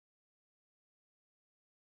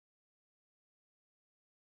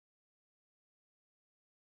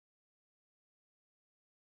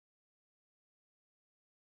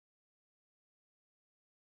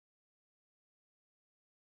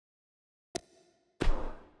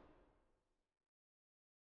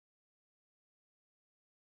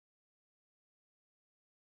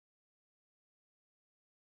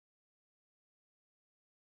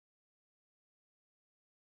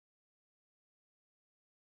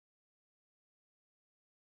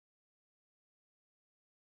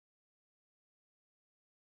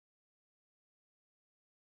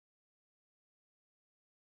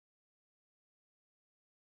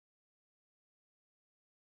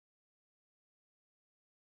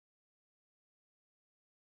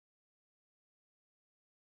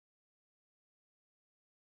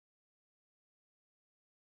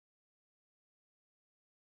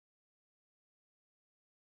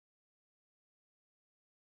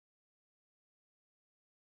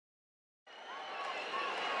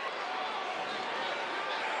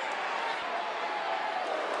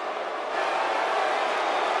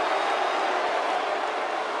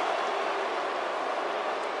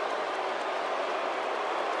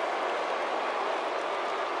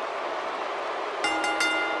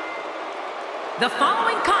The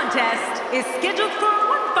following contest is scheduled for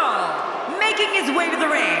one fall. Making his way to the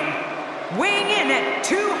ring, weighing in at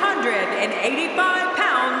 285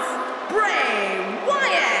 pounds, Bray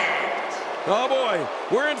Wyatt. Oh boy,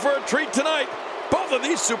 we're in for a treat tonight. Both of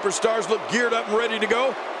these superstars look geared up and ready to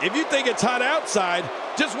go. If you think it's hot outside,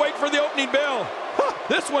 just wait for the opening bell. Huh,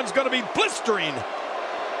 this one's going to be blistering.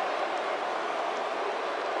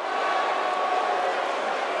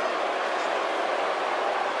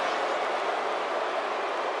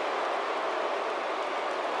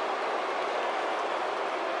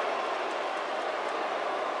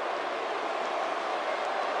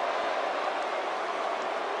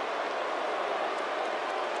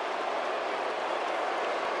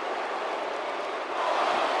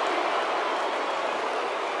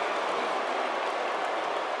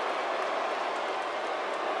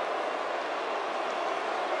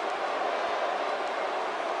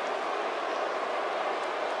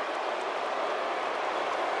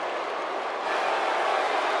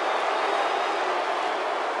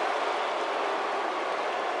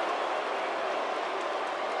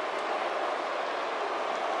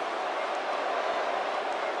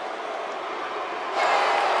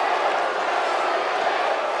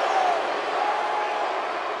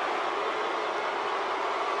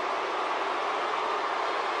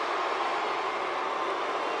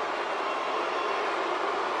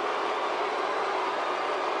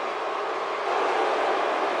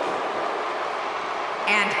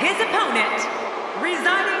 And his opponent,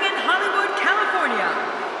 residing in Hollywood, California,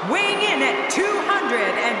 weighing in at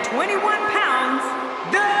 221 pounds,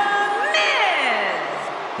 The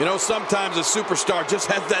Miz! You know, sometimes a superstar just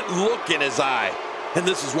has that look in his eye. And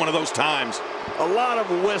this is one of those times. A lot of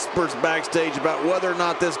whispers backstage about whether or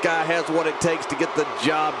not this guy has what it takes to get the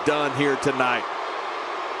job done here tonight.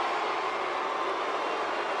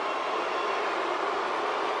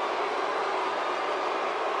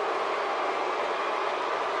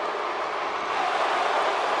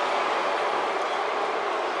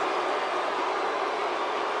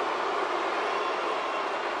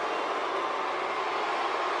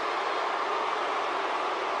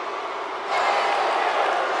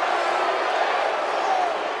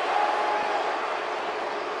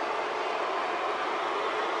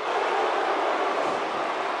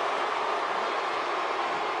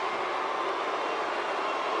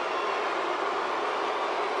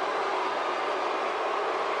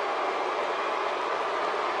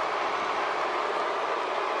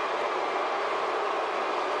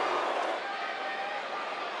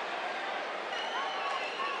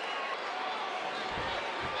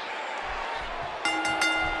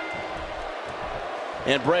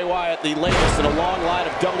 And Bray Wyatt, the latest in a long line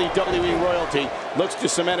of WWE royalty, looks to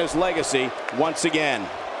cement his legacy once again.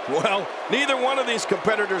 Well, neither one of these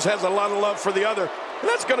competitors has a lot of love for the other.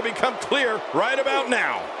 That's going to become clear right about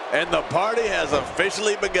now. And the party has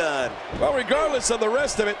officially begun. Well, regardless of the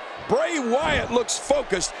rest of it, Bray Wyatt looks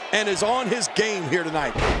focused and is on his game here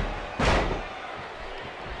tonight.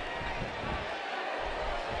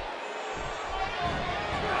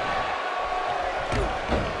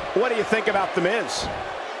 What do you think about The Miz?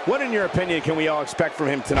 What, in your opinion, can we all expect from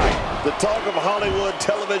him tonight? The talk of Hollywood,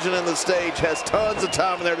 television, and the stage has tons of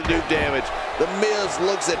time in there to do damage. The Miz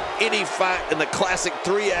looks at any fight in the classic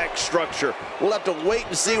three-act structure. We'll have to wait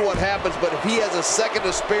and see what happens, but if he has a second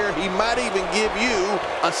to spare, he might even give you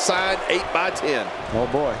a signed 8x10. Oh,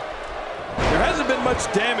 boy. There hasn't been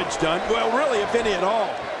much damage done. Well, really, if any at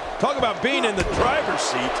all. Talk about being in the driver's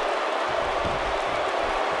seat.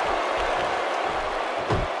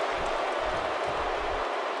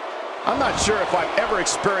 I'm not sure if I've ever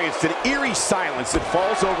experienced an eerie silence that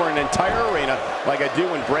falls over an entire arena like I do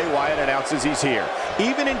when Bray Wyatt announces he's here.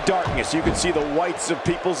 Even in darkness, you can see the whites of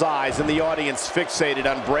people's eyes and the audience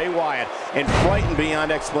fixated on Bray Wyatt and frightened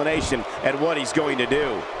beyond explanation at what he's going to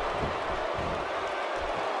do.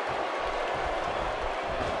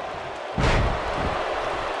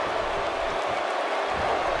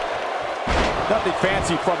 Nothing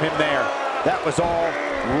fancy from him there. That was all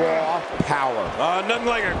raw power. Nothing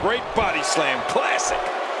like a great body slam. Classic.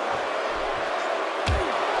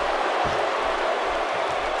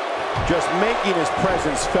 Just making his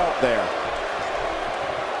presence felt there.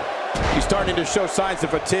 He's starting to show signs of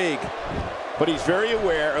fatigue, but he's very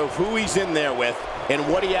aware of who he's in there with and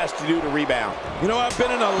what he has to do to rebound. You know, I've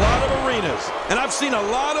been in a lot of arenas, and I've seen a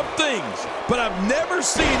lot of things, but I've never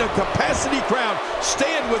seen a capacity crowd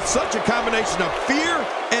stand with such a combination of fear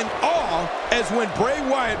and awe as when Bray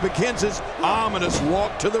Wyatt begins his ominous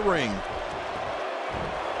walk to the ring.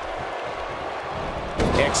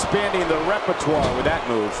 Expanding the repertoire with that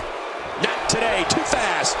move. Not today, too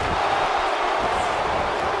fast.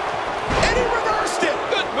 And he reverses.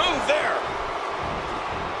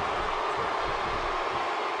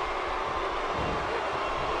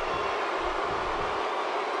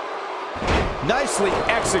 Nicely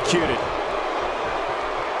executed.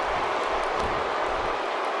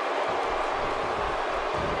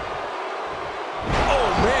 Oh,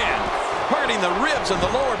 man. Hurting the ribs and the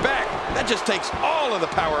lower back. That just takes all of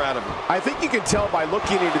the power out of him. I think you can tell by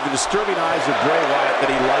looking into the disturbing eyes of Bray Wyatt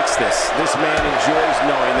that he likes this. This man enjoys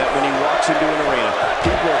knowing that when he walks into an arena,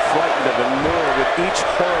 people are frightened of him more with each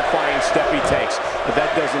horrifying step he takes. If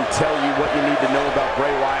that doesn't tell you what you need to know about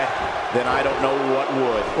Bray Wyatt, then I don't know what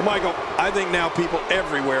would. Well, Michael, I think now people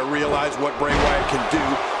everywhere realize what Bray Wyatt can do,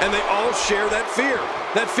 and they all share that fear.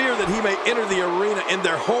 That fear that he may enter the arena in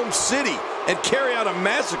their home city and carry out a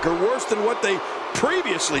massacre worse than what they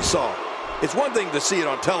previously saw. It's one thing to see it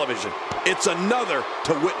on television. It's another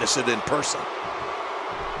to witness it in person.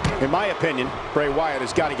 In my opinion, Bray Wyatt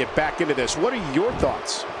has got to get back into this. What are your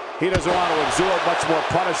thoughts? He doesn't want to absorb much more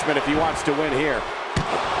punishment if he wants to win here.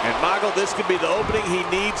 And Michael, this could be the opening he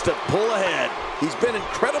needs to pull ahead. He's been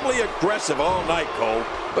incredibly aggressive all night, Cole,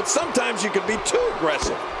 but sometimes you can be too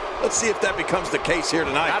aggressive. Let's see if that becomes the case here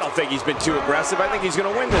tonight. I don't think he's been too aggressive. I think he's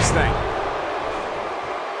going to win this thing.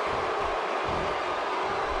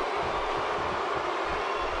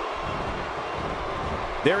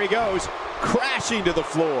 There he goes, crashing to the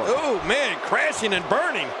floor. Oh, man, crashing and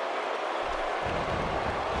burning.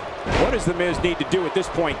 What does The Miz need to do at this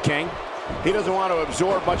point, King? He doesn't want to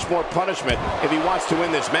absorb much more punishment if he wants to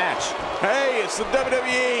win this match. Hey, it's the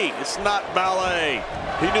WWE. It's not ballet.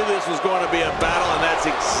 He knew this was going to be a battle, and that's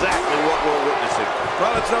exactly what we're witnessing.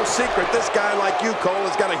 Well, it's no secret this guy like you, Cole,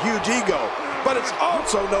 has got a huge ego. But it's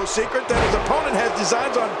also no secret that his opponent has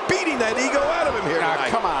designs on beating that ego out of him here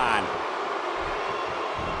tonight. Come on.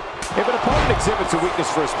 If an opponent exhibits a weakness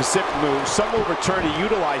for a specific move, some will return to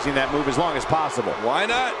utilizing that move as long as possible. Why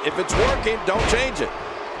not? If it's working, don't change it.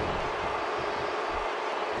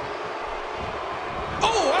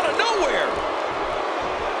 Oh, out of nowhere!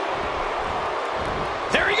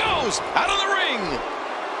 There he goes, out of the ring!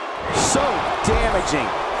 So damaging.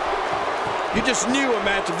 You just knew a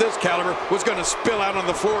match of this caliber was going to spill out on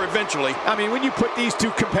the floor eventually. I mean, when you put these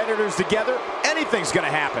two competitors together, anything's going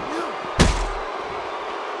to happen.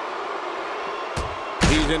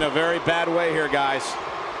 He's in a very bad way here, guys.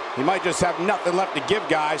 He might just have nothing left to give,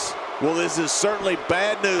 guys. Well, this is certainly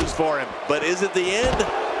bad news for him, but is it the end?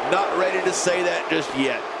 Not ready to say that just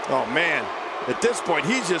yet. Oh, man. At this point,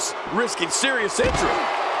 he's just risking serious injury.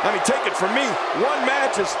 I mean, take it from me. One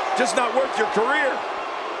match is just not worth your career.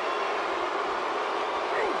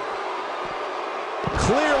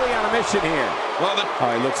 Clearly on a mission here. Well,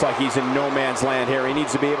 it looks like he's in no man's land here. He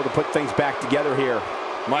needs to be able to put things back together here.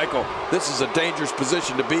 Michael, this is a dangerous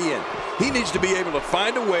position to be in. He needs to be able to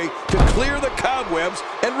find a way to clear the cobwebs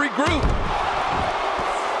and regroup.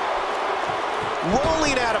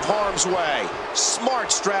 Rolling out of harm's way.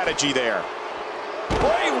 Smart strategy there.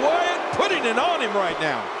 Bray Wyatt putting it on him right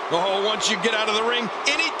now. Oh, once you get out of the ring,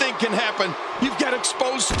 anything can happen. You've got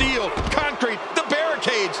exposed steel, concrete, the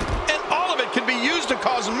barricades, and all of it can be used to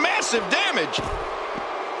cause massive damage.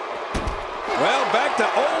 Well, back to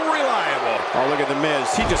old reliable. Oh, look at The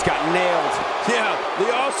Miz. He just got nailed. Yeah,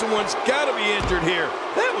 the awesome one's got to be injured here.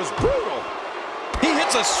 That was brutal. He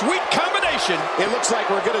hits a sweet combination. It looks like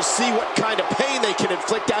we're going to see what kind of pain they can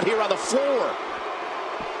inflict out here on the floor.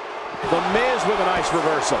 The Miz with a nice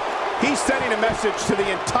reversal. He's sending a message to the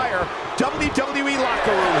entire WWE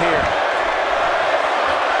locker room here.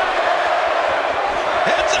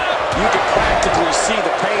 Heads up! You can practically see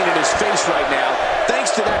the pain in his face right now,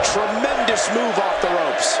 thanks to that tremendous move off the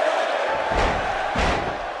ropes.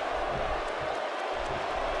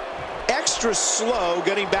 Extra slow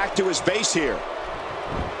getting back to his base here.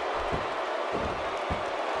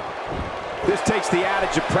 This takes the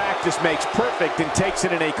adage of practice makes perfect and takes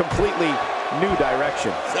it in a completely new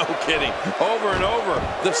direction. No kidding. Over and over,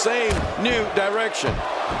 the same new direction.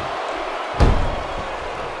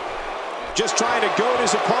 Just trying to goad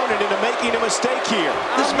his opponent into making a mistake here.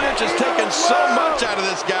 This match has taken so much out of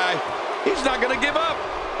this guy. He's not going to give up.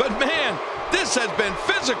 But man, this has been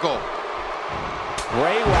physical.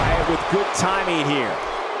 Bray Wyatt with good timing here.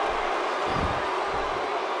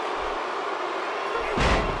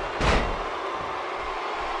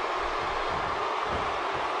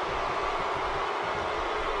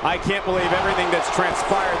 I can't believe everything that's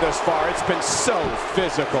transpired thus far. It's been so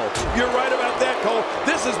physical. You're right about that, Cole.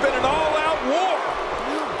 This has been an all-out war.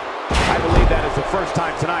 I believe that is the first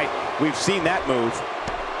time tonight we've seen that move.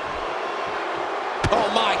 Oh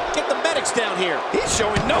my, get the medics down here. He's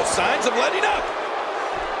showing no signs of letting up.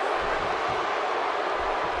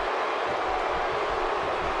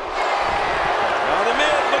 Now the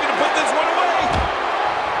Miz looking to put this one away.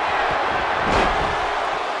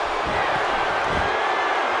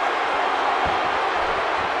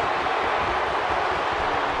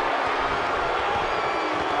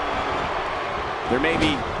 There may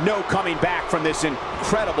be no coming back from this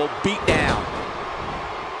incredible beatdown.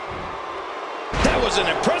 That was an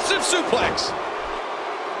impressive suplex.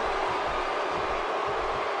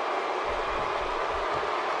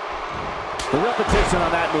 The repetition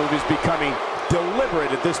on that move is becoming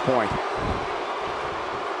deliberate at this point.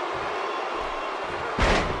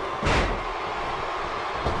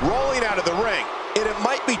 Rolling out of the ring, and it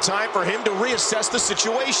might be time for him to reassess the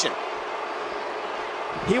situation.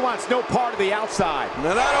 He wants no part of the outside. And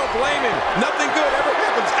I don't blame him. Nothing good ever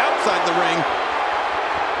happens outside the ring.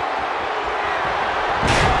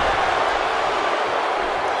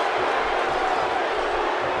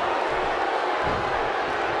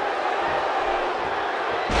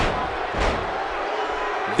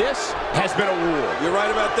 This has been a war. You're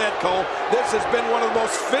right about that, Cole. This has been one of the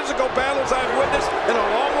most physical battles I've witnessed in a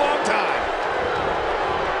long, long time.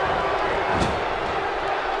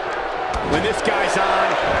 When this guy's on,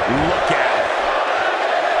 look out.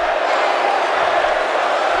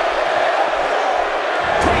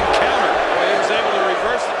 Great counter. Boy, he was able to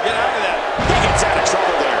reverse it and get out of that. He gets out of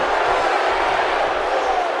trouble there.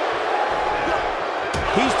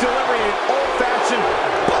 He's delivering an old-fashioned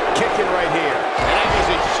butt kicking right here. And that is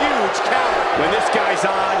a huge counter. When this guy's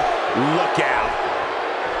on, look out.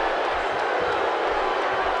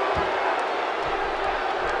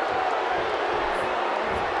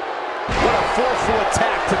 What a forceful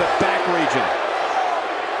attack to the back region.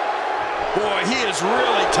 Boy, he is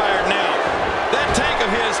really tired now. That tank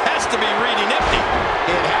of his has to be reading empty.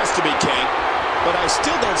 It has to be, King, but I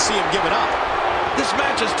still don't see him giving up. This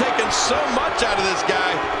match has taken so much out of this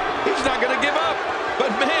guy. He's not going to give up.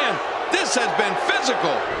 But, man, this has been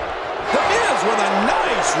physical. The Miz with a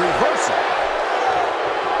nice reversal.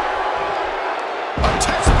 A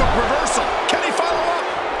textbook reversal. Can he follow up?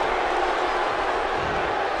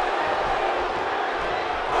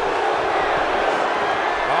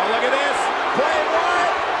 Oh, look at this. Bray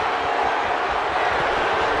Wyatt.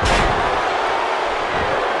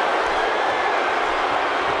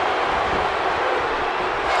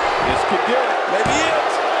 This could do it. Maybe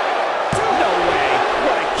it. No way.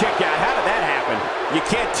 What a kick out. How did that happen? You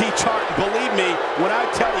can't teach heart. Believe me when I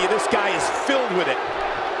tell you this guy is filled with it.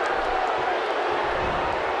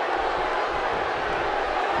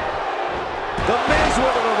 The Miz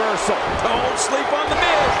with a reversal. Don't sleep on the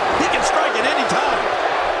Miz. He can strike at any time.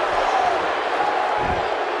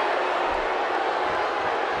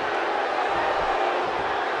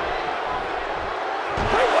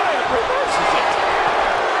 Bray Wyatt reverses it.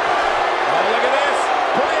 Oh, look at this.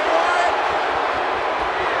 Bray Wyatt.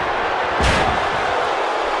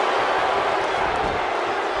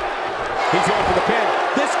 He's going for the pin.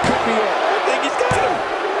 This could be it. I think he's got him.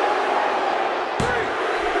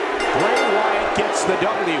 Bray Wyatt gets the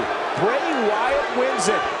W. Bray Wyatt wins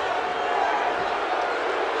it.